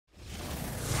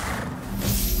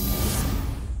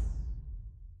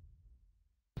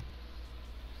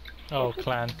Oh,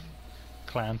 clan.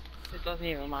 Clan. It doesn't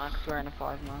even matter because we're in a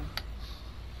 5-man.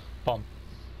 Bomb.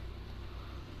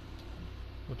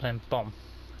 We're playing bomb.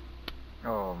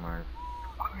 Oh my.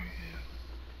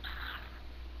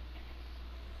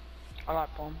 I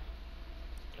like bomb.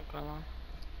 Not gonna lie.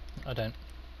 I don't.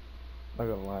 Not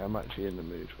gonna lie, I'm actually in the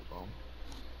mood for bomb.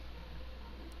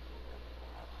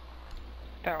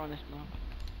 Better on this map.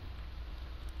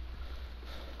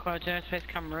 Quite do you know space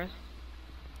cameras?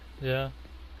 Yeah.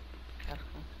 That's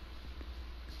cool.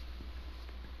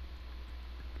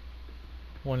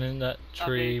 One in that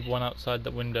tree, Savage. one outside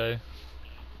the window.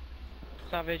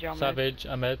 Savage, Ahmed. Savage,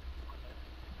 Ahmed.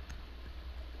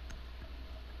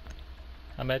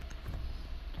 Ahmed.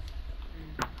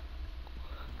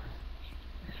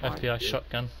 Fine. FBI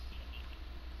shotgun.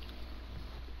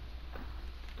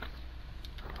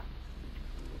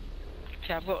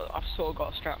 See, I've sort of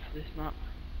got a strap for this map.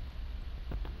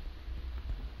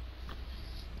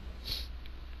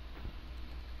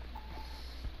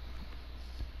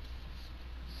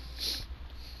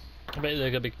 I bet they're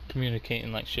gonna be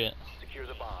communicating like shit. Secure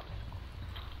the bombs.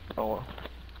 Oh.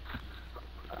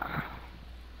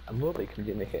 I'm really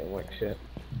communicating like shit.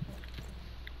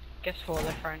 Guess what,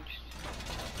 they're French.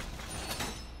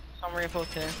 Some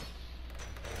reinforced here.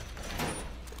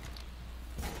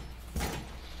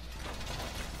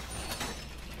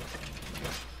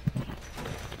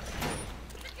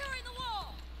 Securing the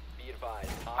wall. Be advised.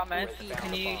 Ahmed,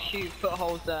 can you shoot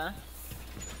footholds there?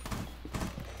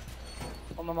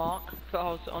 On the mark.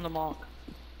 Footholds on the mark.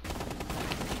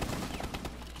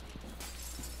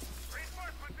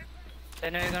 They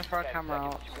know you're gonna throw a camera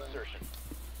out. Insertion.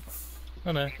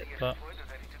 I know, but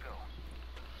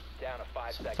Down to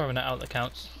 5 seconds. throwing that out that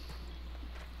counts.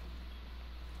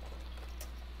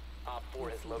 Op 4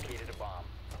 has located a bomb.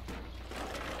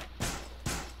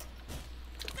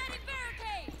 Setting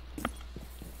barricade.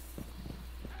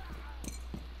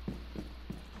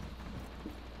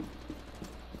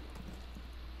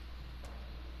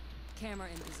 Camera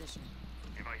in position.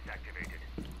 Device activated.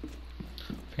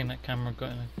 I think that camera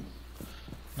got in a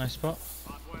nice spot.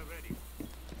 Hardware ready.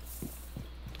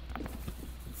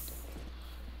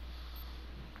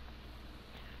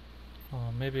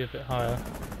 Oh, maybe a bit higher.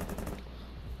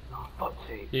 Oh, fuck's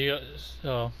sake. You got.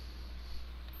 Oh,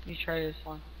 You try this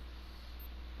one.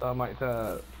 I might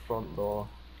say front door.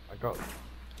 I got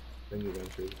thingy going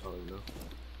through, I don't know.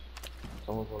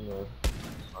 Someone's on the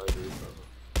side of the other.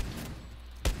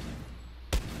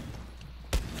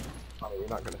 Oh, you're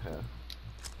not gonna hear.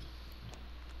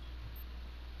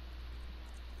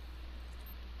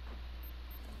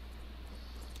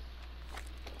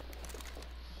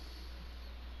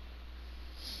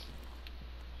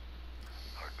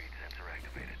 Heartbeat sensor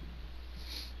activated.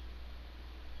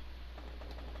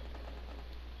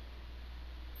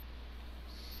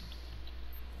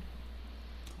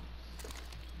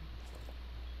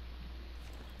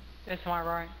 This to my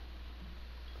right.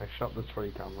 I shot the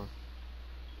tree camera.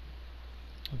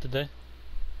 what did they?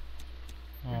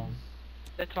 Oh,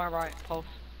 This to my right. Pulse.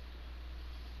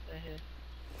 They're here.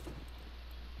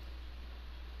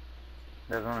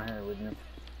 There's one here with me.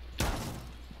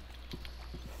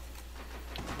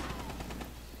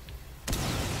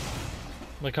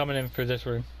 they're coming in through this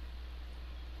room.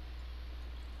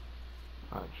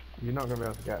 Actually, you're not gonna be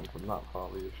able to get him from that far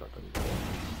with your shotgun.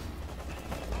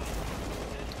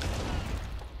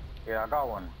 Yeah, I got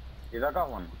one. Yeah, I got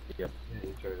one. Yeah. Yeah,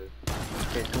 you tried it.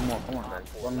 Okay, two more. Come on, guys.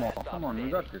 One more. Come on, you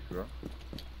got this, bro.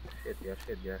 Shit, yeah,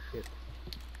 shit, yeah, shit.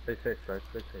 Play safe, guys.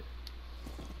 Play safe.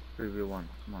 3v1.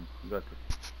 Come on, you got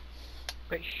this.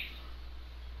 Wait, shh.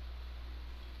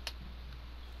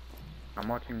 I'm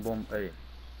watching bomb A.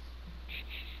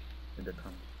 In the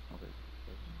camp. Okay.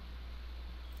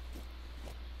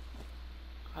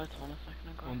 Hold on a second,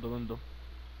 I got On it. the window.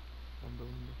 On the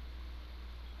window.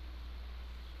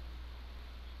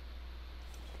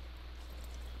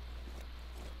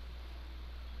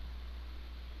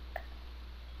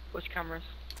 Which cameras?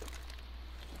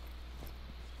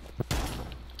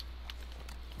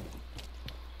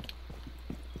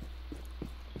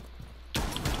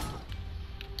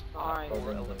 Nice.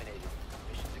 Over eliminated.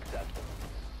 Mission successful.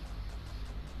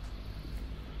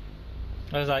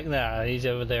 I was like, nah, he's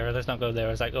over there. Let's not go there.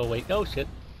 I was like, oh wait, oh shit.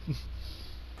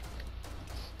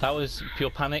 That was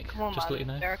pure panic. Come on, just to let you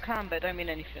man. know. They're a clan, but don't mean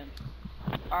anything.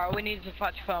 Alright, we need to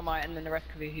fetch Thermite and then the rest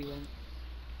of you who won't.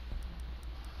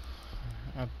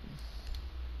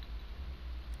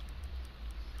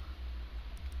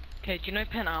 Okay, do you know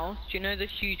Penthouse? Do you know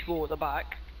this huge wall at the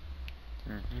back?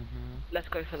 Let's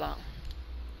go for that.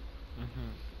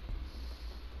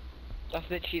 That's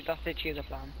literally the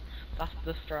plan. That's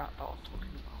the strat that I was talking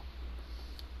about.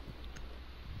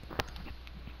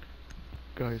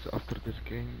 guys, after this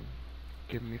game,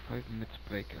 give me 5 minutes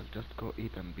break. I'll just go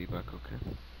eat and be back, okay?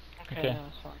 Okay. Yeah,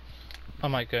 that's fine. I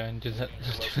might go and do that.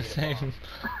 Do the same.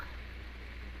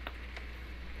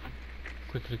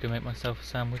 Quickly go make myself a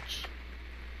sandwich.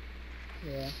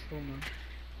 Yeah, cool man.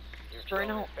 Drain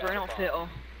out theatre.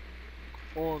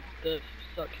 Or the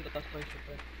circular social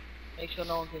bit. Make sure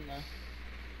no one's in there.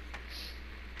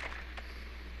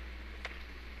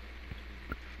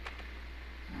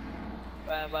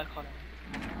 Where Connor?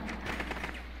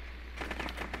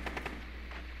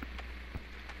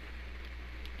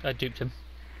 I duped him.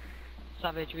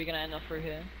 Savage, are we gonna end up through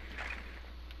here?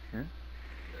 Hmm?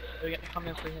 Are we gonna come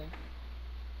in through here?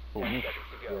 Oh, me.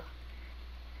 Yeah.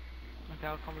 Okay,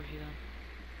 I'll come with you then.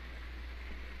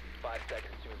 5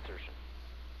 seconds to insertion.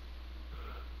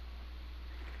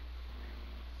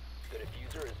 The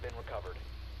diffuser has been recovered.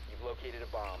 You've located a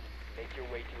bomb. Make your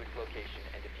way to its location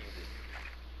and defuse it.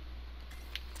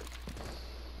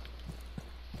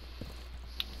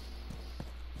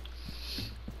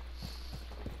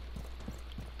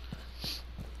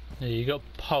 Yeah, you got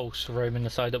Pulse roaming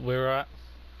the side that we were at.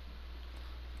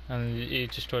 And you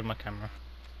destroyed my camera.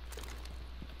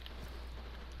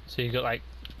 So you got like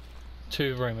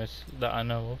 2 roamers that I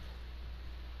know of.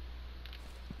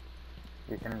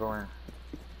 You can go in.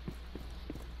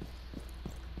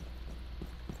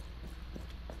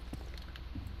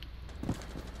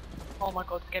 Oh my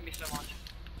god, scared me so much.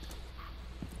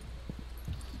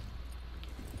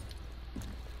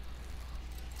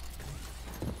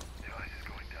 Device is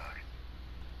going dark.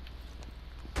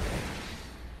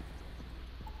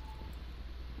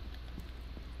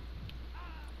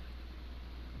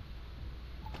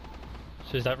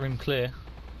 So is that room clear?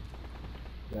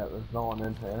 Yeah, there's no one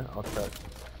in here. I'll check.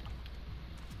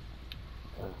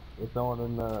 There's no one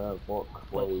in the book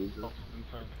where we use it.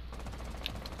 Inside.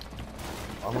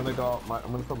 I'm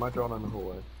gonna put my drone in the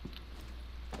hallway.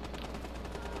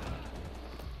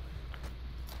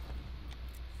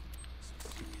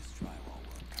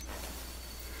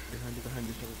 Behind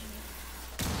you, Savage.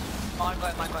 Oh, I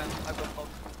got him. I got Bob.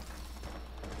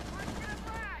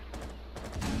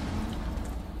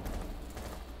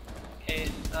 Okay,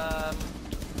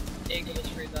 Eagle is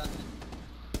through that.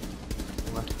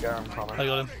 I'm gonna scare him, Connor. I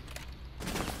got him.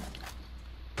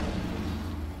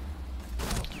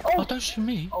 Oh, don't shoot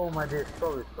me! Oh my days,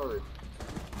 sorry.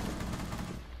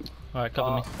 Alright,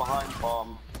 cover me. Behind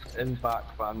bomb. In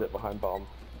back, bandit behind bomb.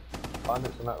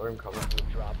 Bandit's in that room coming.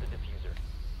 Drop the diffuser.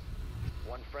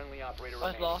 One friendly operator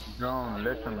Where's remaining. lost? Drone,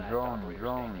 listen, Last drone. operator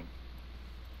standing.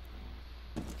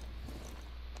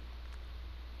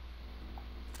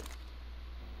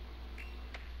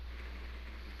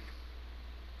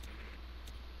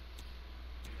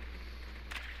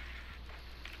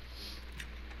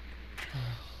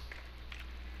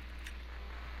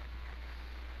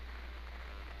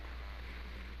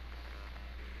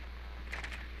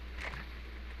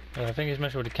 I think he's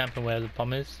meant to be camping where the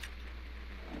bomb is.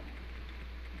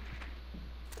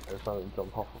 I just wanted to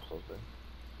jump off or something.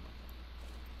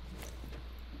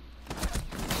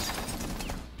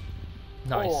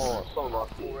 Nice. Oh, so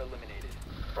lucky. 4 eliminated.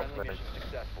 Friendly mission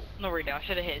successful. Not really, I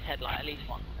should have hit his head like at least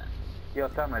once. Yo,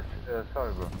 Thomas,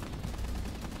 sorry bro.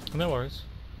 No worries.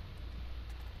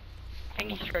 I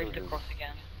think he strafed across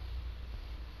again.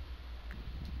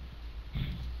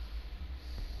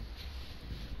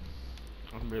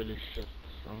 I'm really shit.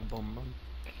 Strong bomb, man.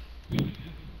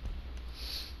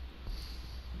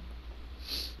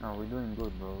 No, we're doing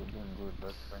good, bro. We're doing good.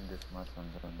 Let's win this match and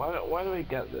then. Why do we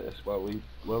get this? Where we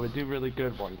do really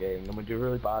good one game, then we do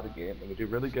really bad again, then we do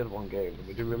really good one game, then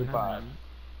we do really bad.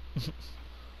 It's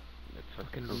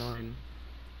fucking annoying.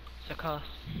 It's a curse.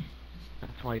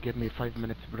 That's why give me 5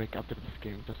 minutes break after this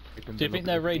game. Just wait in Do you the think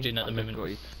lobby they're with me, raging at the I'll just moment? go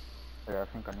eat. Yeah, I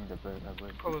think I need a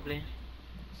break. Probably.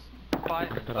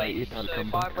 After I eat, I'll come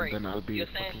back and then I'll be you're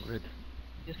fucking red.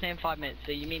 You're saying 5 minutes,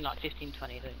 so you mean like 15,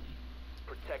 20, don't you?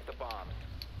 Protect the bombs.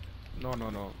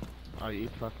 No. I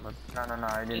eat fast, man. No,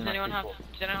 I didn't. Does anyone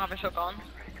have a shotgun?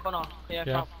 Corner. Yeah,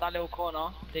 Yeah. Come, that little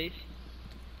corner, please.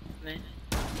 Me.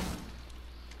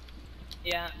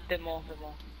 Yeah, bit more.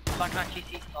 So I can actually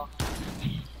see stuff.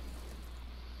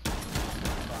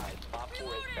 5. Op 4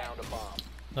 has found a bomb.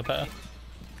 No better.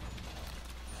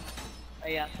 Oh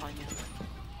yeah, it's fine, yeah.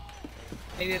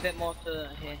 Maybe a bit more to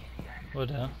here. Oh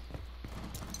dear.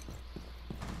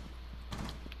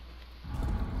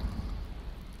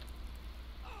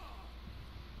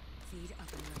 Feed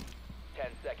up and running.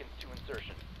 10 seconds to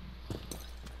insertion.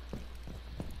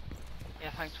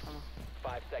 Yeah, thanks, Corner.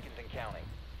 5 seconds and counting.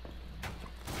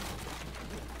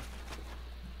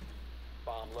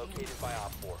 Bomb located by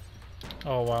Op 4.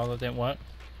 Oh wow, that didn't work.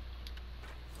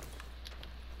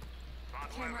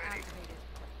 camera activated.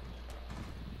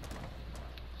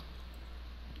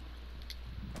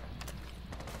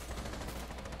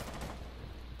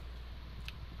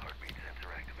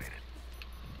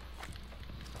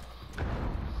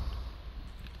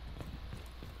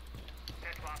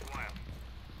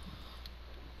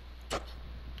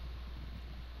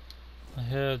 I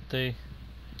heard they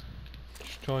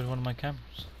destroyed one of my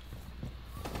cameras.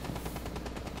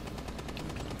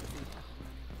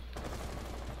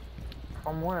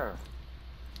 From where?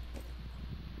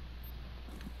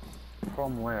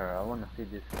 From where? I wanna see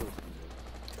this too.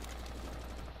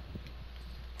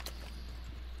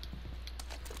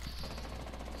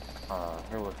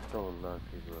 He was so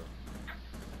lucky, bro.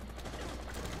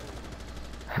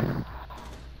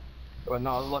 Well,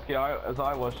 not as lucky as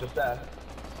I was just then.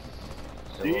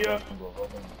 See ya!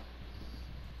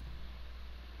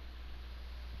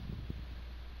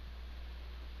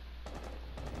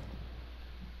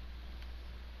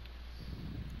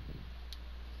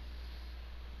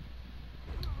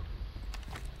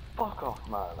 Fuck off,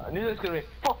 man. I knew there was gonna be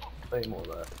a fucking Claymore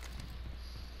there.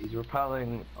 He's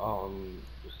repelling on...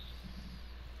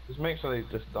 Just make sure they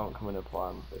just don't come in and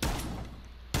plan.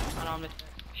 And I'm listening.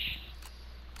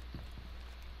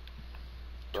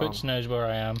 Twitch knows where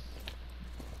I am.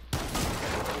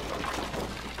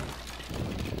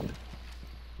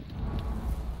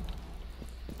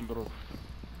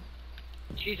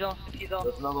 She's off, she's off.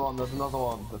 There's another one, there's another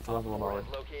one, there's another one already.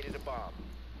 Located a bomb.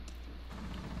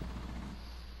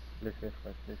 Please safe,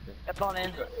 guys, please safe. They're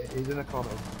planning. He's in the corner.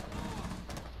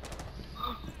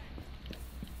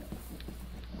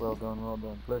 Well done, well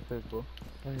done. Play safe, bro. Op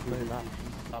 4, Play the last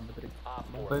numbers,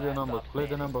 stop play the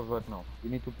standing. numbers right now. You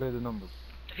need to play the numbers.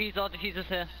 Diffuser's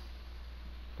here.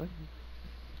 طيب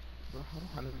راح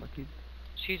اروح على المكيد.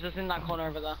 Diffuser's in that corner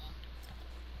over there.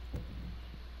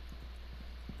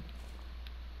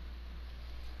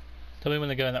 Tell me when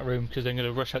they go in that room because they're going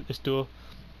to rush out this door.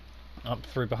 Up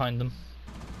through behind them.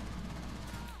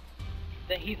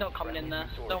 He's not coming in there.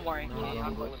 Don't worry.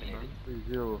 I'm going to.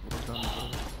 3-0.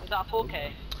 Is that a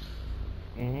 4K?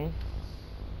 Mm-hmm.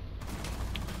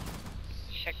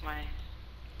 Check my...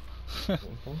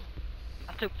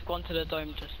 I took one to the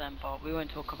dome just then, but we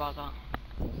won't talk about that.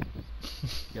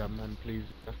 Yeah man, please,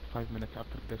 just 5 minutes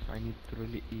after this I need to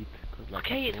really eat. Cause, like,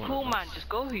 Okay, I it's don't cool, wanna- man. Just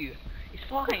go. It's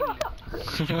fine.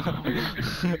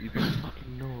 You don't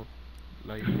fucking know.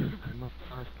 Like, I'm not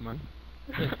fast, man.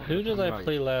 Who did I'm I right.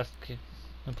 play last?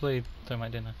 I played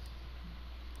Thermite, didn't I?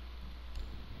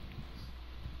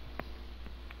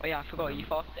 Oh yeah, I forgot you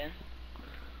fasting.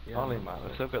 Yeah, Ollie, I'm man, sorry.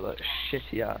 let's look at that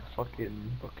shitty ass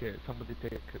fucking Okay, somebody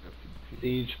take it.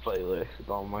 Siege playlist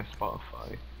on my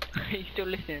Spotify. You still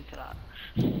listening to that?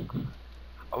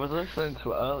 I was listening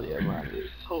to it earlier, man. It's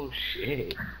so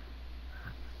shit.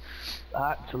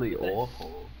 Actually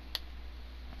awful.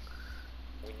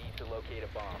 We need to locate a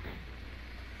bomb.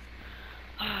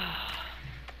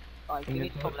 Alright, give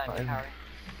me some let me carry.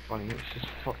 Funny, it's just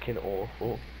fucking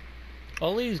awful.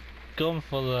 Ollie's gone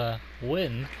for the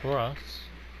win for us.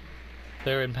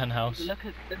 They're in penthouse. Look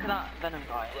at that Venom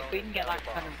guy. If we can get that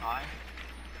Venom guy,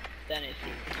 then it's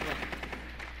a win.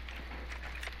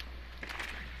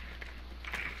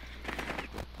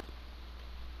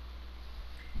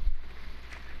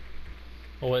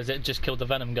 Or is it just kill the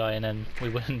Venom guy and then we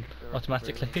win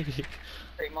automatically?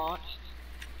 Pretty much.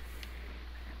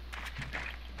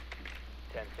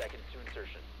 10 seconds to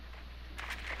insertion.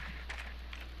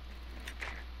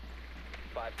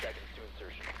 5 seconds to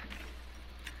insertion.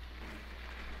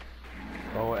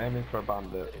 Oh, we're aiming for a The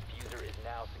bandit. diffuser is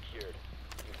now secured.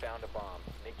 You found a bomb.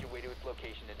 Make your way to its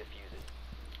location and defuse it.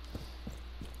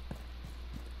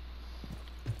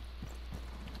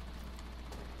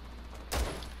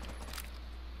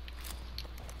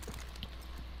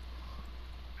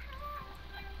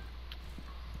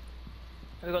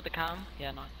 Have we got the cam?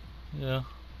 Yeah, nice. Yeah.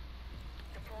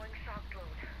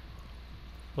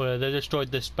 Well, they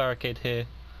destroyed this barricade here.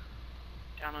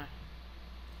 Yeah, I know.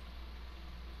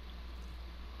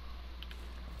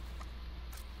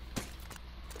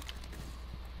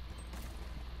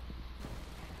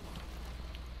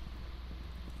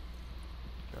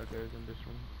 Jagger is in this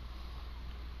room.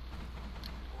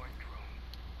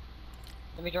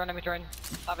 Let me join.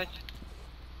 Savage.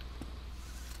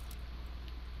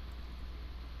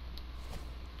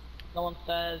 No one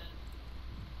says.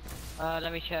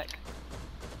 Let me check.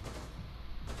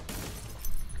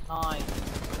 Nice.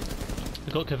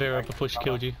 I got Kavira before she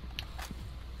killed you.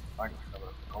 Thanks, Connor.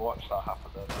 I watched that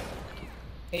happen then.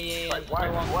 Yeah. Like, why-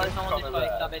 no one, why there's no is one this Connor way,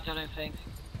 there? Savage, I don't think.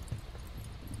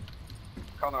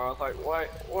 Connor, I was like, why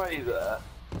are you there?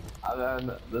 And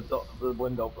then the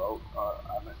window broke,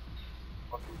 and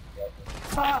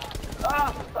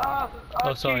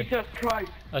Oh, sorry. Jesus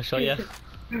Christ! I shot you.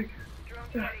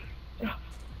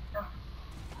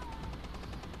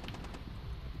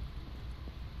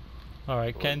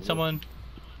 Alright, can someone...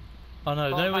 Oh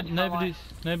no, Oh,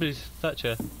 nobody's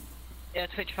Thatcher. Yeah,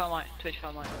 Twitch file mic. Twitch,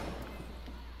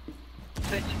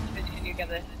 can you get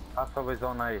this? Castle is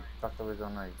on A. Castle is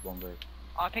on A. Bombay.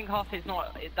 I think half is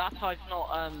not, that side's not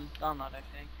done, I don't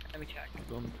think. Let me check.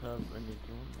 Don't have any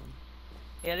drone on.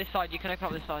 Yeah, this side, you can open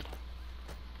up this side.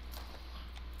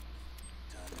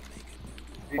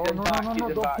 Oh no,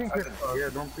 don't pick it. Yeah,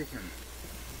 don't pick him.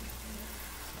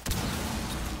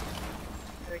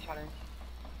 Very challenge.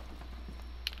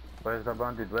 Where's the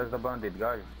bandit?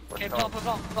 Guys? Okay, Watch out.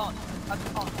 plant. That's the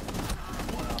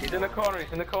plant. He's in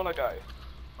the corner, guys.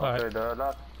 Alright, Okay, the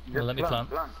last... Well, let me plant.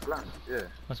 Plant, yeah.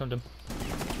 that's what I'm doing.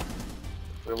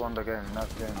 We won the game,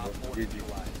 nice game, bro. GG.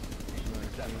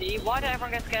 See, why do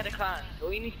everyone get scared of clans?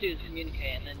 All you need to do is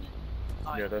communicate and then...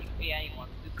 Yeah, that's- be anyone,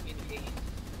 just communicate.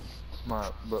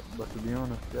 Smart, but to be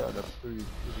honest, yeah, that's pretty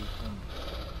fun.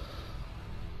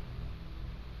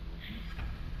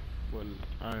 Well,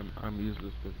 I'm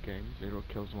useless this game. 0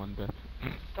 kills, 1 death.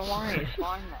 Don't worry, it's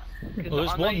fine, man. 'Cause Well,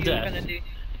 there's I know one you were death. gonna do...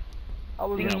 I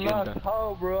was in last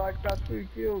hole, bro. I got 3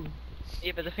 kills.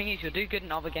 Yeah, but the thing is, you'll do good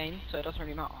in other games, so it doesn't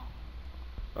really matter.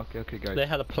 Okay, guys. They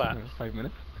had a plan. 5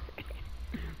 minutes.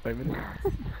 5 minutes.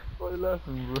 Why you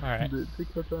laughing, bro? Alright.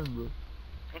 Take your time, bro.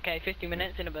 Okay, 50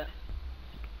 minutes in a bit.